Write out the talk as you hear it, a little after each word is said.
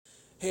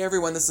Hey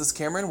everyone, this is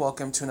Cameron.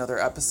 Welcome to another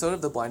episode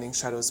of the Blinding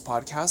Shadows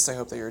podcast. I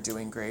hope that you're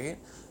doing great.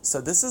 So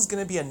this is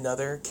going to be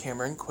another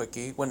Cameron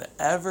quickie.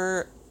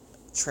 Whenever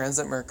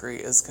transit Mercury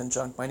is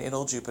conjunct my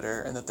natal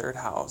Jupiter in the third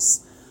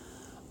house,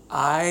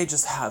 I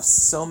just have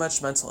so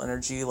much mental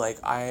energy. Like,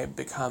 I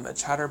become a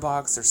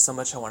chatterbox. There's so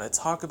much I want to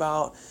talk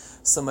about,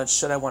 so much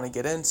shit I want to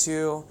get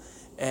into,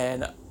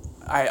 and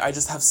I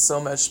just have so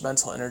much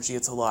mental energy.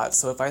 It's a lot.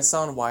 So if I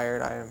sound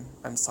wired,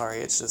 I'm sorry.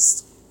 It's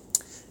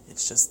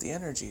just the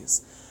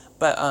energies.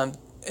 But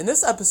in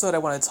this episode, I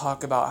want to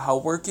talk about how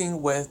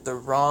working with the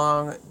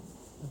wrong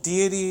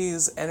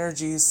deities,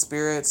 energies,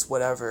 spirits,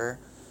 whatever,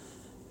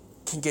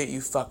 can get you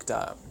fucked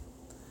up.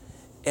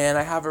 And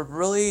I have a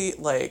really,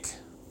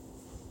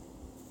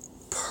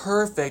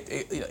 perfect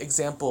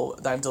example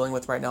that I'm dealing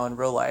with right now in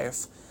real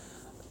life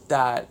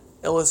that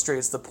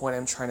illustrates the point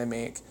I'm trying to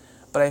make.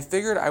 But I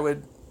figured I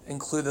would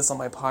include this on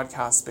my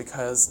podcast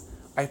because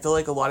I feel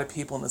like a lot of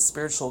people in the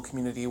spiritual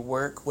community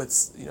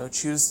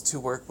choose to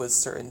work with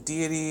certain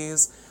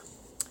deities,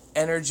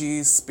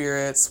 energies,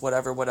 spirits,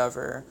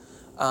 whatever,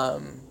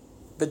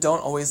 but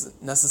don't always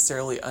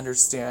necessarily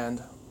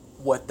understand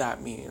what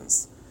that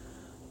means.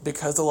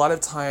 Because a lot of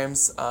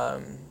times,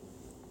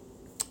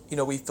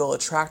 we feel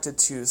attracted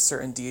to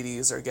certain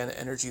deities or, again,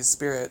 energies,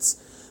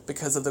 spirits,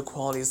 because of the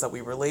qualities that we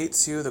relate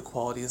to, the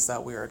qualities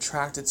that we are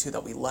attracted to,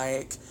 that we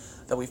like,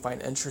 that we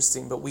find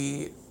interesting, but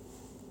we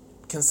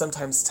can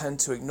sometimes tend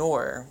to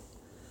ignore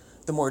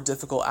the more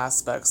difficult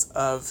aspects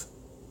of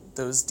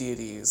those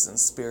deities and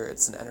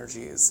spirits and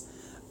energies,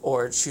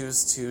 or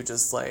choose to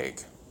just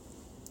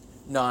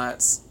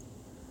not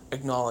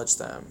acknowledge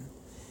them.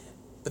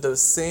 But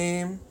those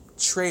same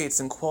traits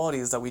and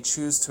qualities that we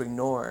choose to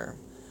ignore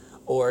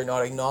or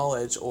not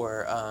acknowledge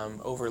or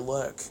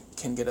overlook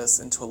can get us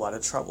into a lot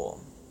of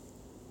trouble.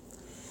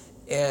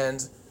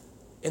 And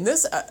in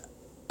this,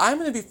 I'm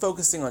going to be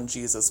focusing on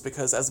Jesus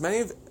because, as many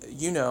of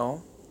you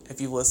know, if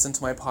you listen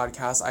to my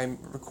podcast, I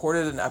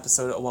recorded an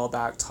episode a while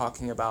back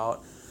talking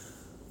about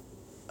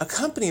a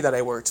company that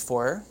I worked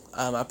for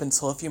up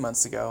until a few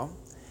months ago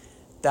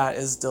that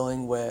is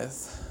dealing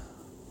with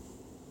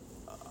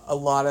a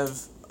lot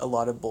of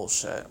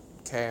bullshit,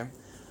 okay?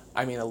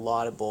 I mean, a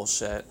lot of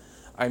bullshit.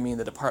 I mean,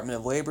 the Department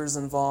of Labor is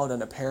involved,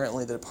 and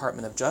apparently the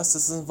Department of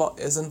Justice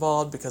is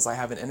involved because I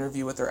have an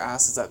interview with their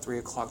asses at 3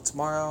 o'clock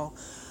tomorrow,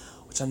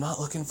 which I'm not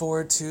looking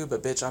forward to,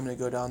 but bitch, I'm going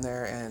to go down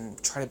there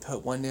and try to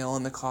put one nail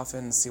in the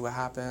coffin and see what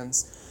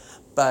happens.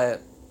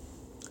 But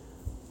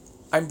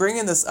I'm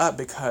bringing this up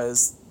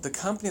because the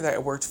company that I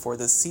worked for,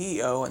 the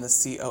CEO and the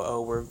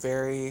COO were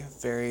very,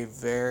 very,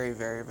 very,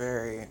 very,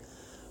 very,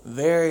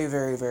 very,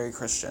 very, very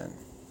Christian.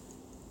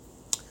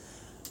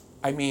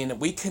 I mean,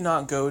 we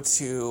cannot go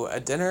to a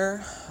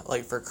dinner,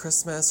 like for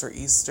Christmas or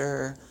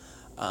Easter,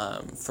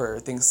 for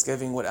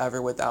Thanksgiving,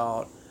 whatever,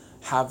 without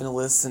having to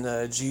listen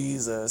to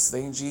Jesus.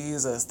 Thank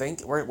Jesus.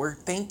 We're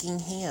thanking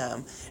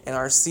him. And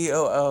our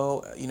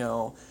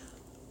COO,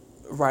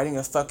 writing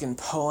a fucking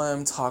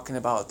poem talking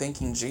about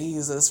thanking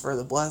Jesus for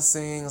the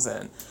blessings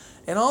and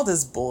all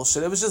this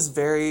bullshit. It was just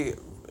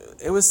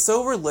it was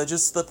so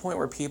religious to the point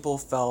where people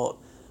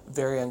felt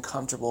very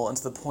uncomfortable, and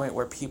to the point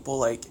where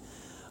people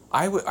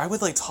I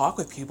would talk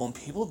with people, and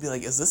people would be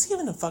like, is this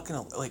even a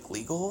fucking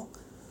legal?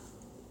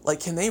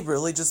 Can they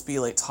really just be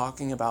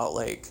talking about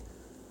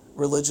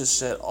religious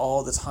shit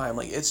all the time?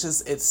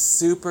 It's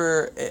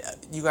super,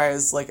 you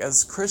guys,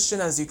 as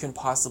Christian as you can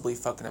possibly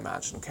fucking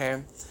imagine,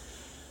 okay?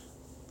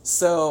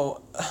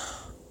 So,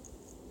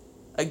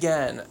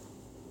 again,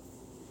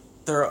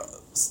 they're,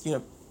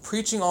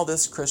 preaching all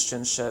this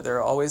Christian shit.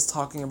 They're always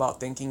talking about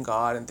thanking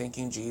God and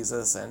thanking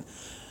Jesus and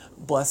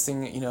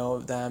blessing,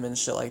 them and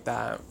shit like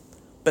that.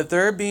 But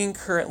they're being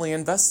currently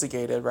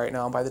investigated right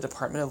now by the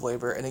Department of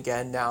Labor, and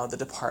again, now the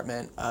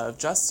Department of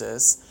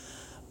Justice,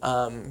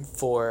 and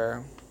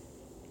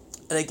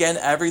again,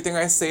 everything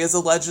I say is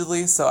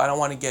allegedly, so I don't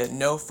want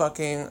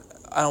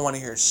to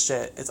hear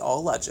shit. It's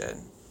all alleged.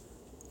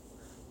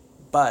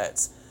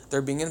 But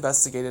they're being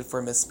investigated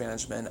for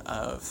mismanagement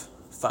of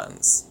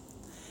funds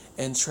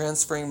and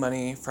transferring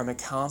money from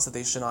accounts that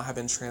they should not have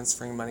been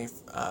transferring money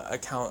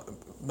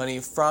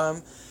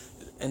from,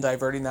 and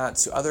diverting that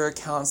to other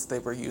accounts that they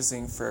were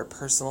using for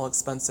personal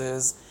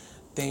expenses,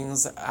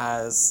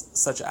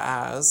 such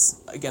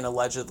as, again,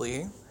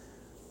 allegedly,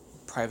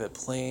 private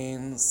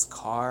planes,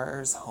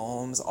 cars,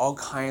 homes, all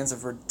kinds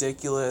of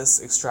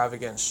ridiculous,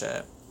 extravagant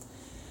shit.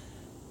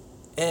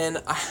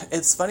 And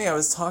it's funny, I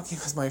was talking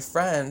with my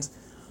friend,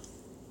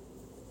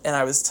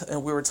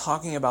 and we were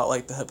talking about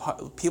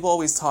people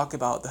always talk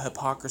about the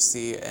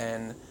hypocrisy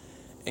in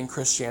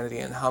Christianity,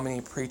 and how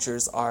many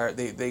preachers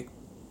they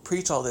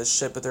preach all this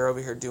shit, but they're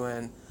over here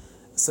doing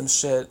some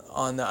shit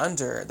on the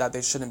under that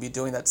they shouldn't be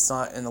doing, that's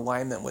not in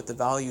alignment with the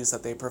values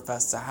that they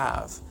profess to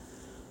have.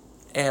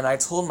 And I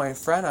told my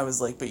friend, I was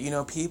like, but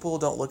people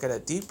don't look at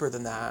it deeper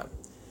than that.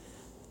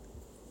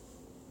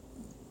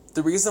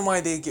 The reason why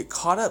they get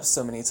caught up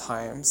so many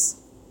times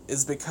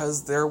is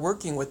because they're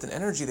working with an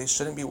energy they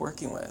shouldn't be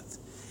working with.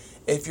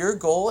 If your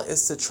goal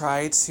is to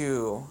try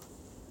to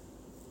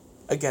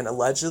again,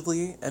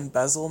 allegedly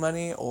embezzle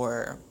money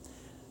or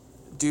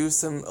do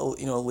some,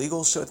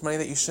 illegal shit with money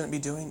that you shouldn't be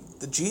doing,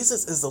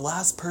 Jesus is the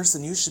last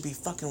person you should be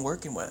fucking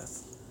working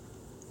with.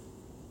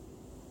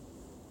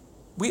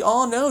 We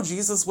all know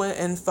Jesus went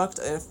and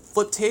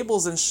flipped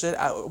tables and shit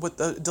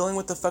dealing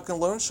with the fucking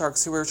loan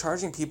sharks who were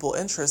charging people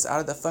interest out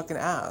of the fucking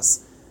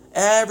ass.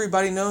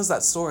 Everybody knows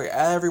that story.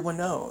 Everyone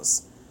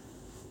knows.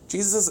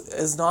 Jesus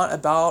is not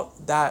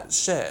about that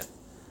shit.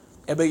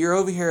 But you're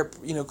over here,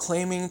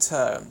 claiming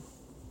to,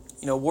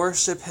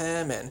 worship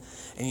him and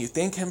you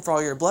thank him for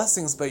all your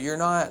blessings, but you're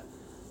not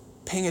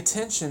paying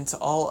attention to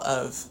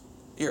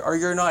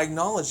you're not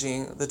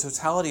acknowledging the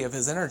totality of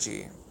his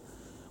energy,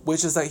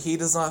 which is that he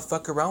does not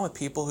fuck around with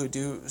people who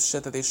do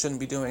shit that they shouldn't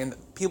be doing, and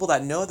people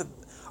that know that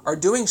are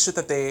doing shit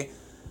that they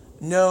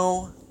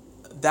know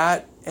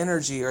that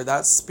energy or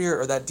that spirit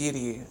or that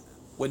deity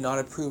would not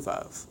approve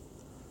of.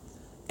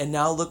 And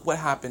now look what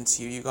happened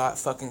to you. You got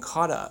fucking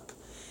caught up.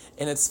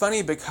 And it's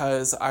funny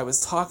because I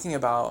was talking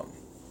about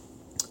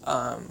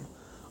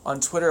on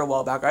Twitter a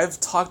while back, I've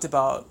talked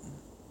about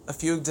a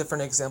few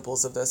different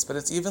examples of this, but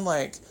it's even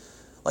like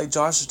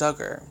Josh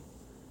Duggar.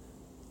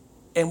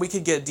 And we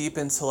could get deep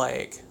into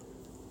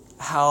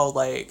how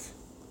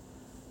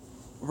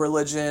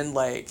religion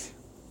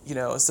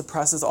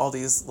suppresses all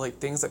these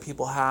things that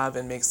people have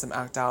and makes them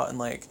act out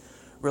in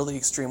really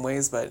extreme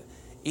ways. But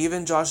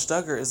even Josh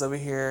Duggar is over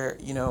here,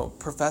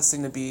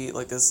 professing to be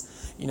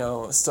this,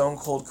 stone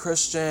cold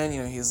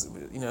Christian. He's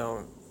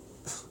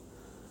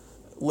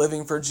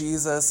living for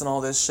Jesus and all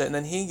this shit, and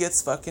then he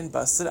gets fucking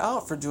busted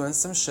out for doing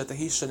some shit that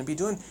he shouldn't be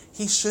doing.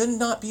 He should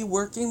not be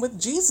working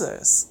with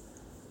Jesus.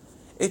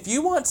 If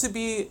you want to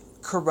be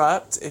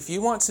corrupt, if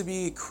you want to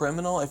be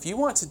criminal, if you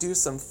want to do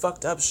some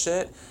fucked up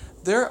shit,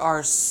 there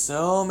are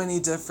so many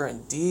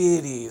different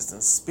deities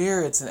and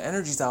spirits and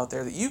energies out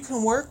there that you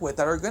can work with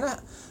that are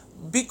gonna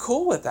be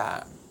cool with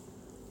that.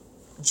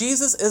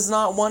 Jesus is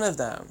not one of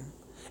them.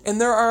 And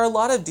there are a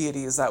lot of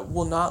deities that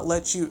will not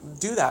let you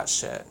do that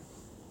shit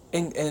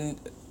and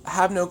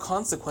have no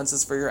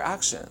consequences for your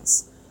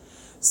actions.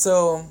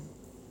 So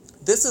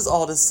this is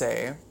all to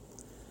say,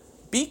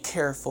 be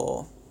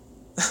careful.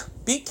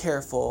 Be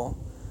careful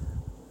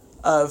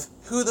of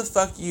who the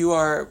fuck you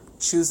are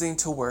choosing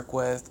to work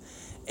with,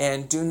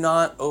 and do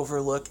not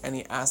overlook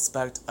any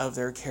aspect of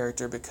their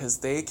character, because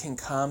they can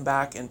come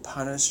back and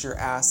punish your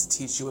ass to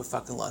teach you a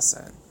fucking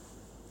lesson.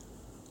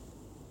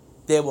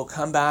 They will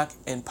come back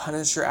and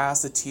punish your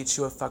ass to teach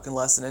you a fucking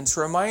lesson and to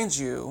remind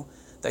you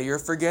that you're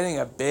forgetting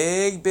a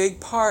big, big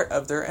part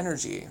of their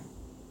energy.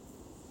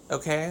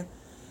 Okay?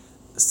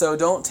 So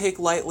don't take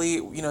lightly,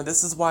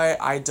 this is why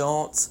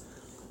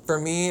for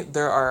me,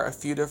 there are a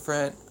few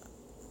different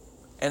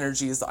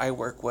energies that I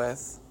work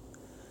with,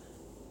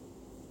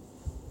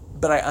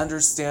 but I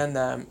understand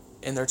them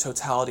in their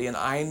totality, and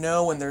I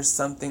know when there's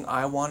something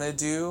I want to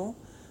do,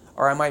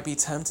 or I might be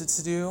tempted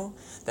to do,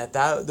 that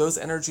those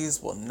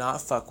energies will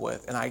not fuck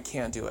with, and I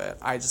can't do it.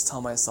 I just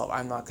tell myself,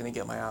 I'm not going to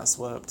get my ass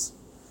whooped.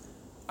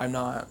 I'm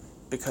not,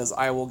 because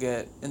I will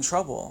get in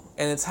trouble.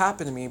 And it's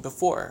happened to me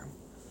before.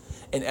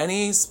 And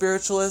any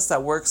spiritualist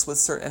that works with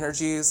certain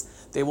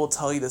energies, they will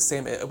tell you the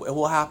same. It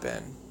will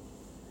happen.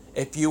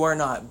 If you are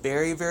not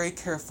very, very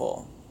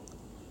careful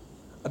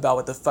about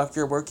what the fuck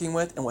you're working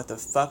with and what the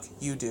fuck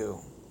you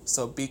do.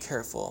 So be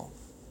careful.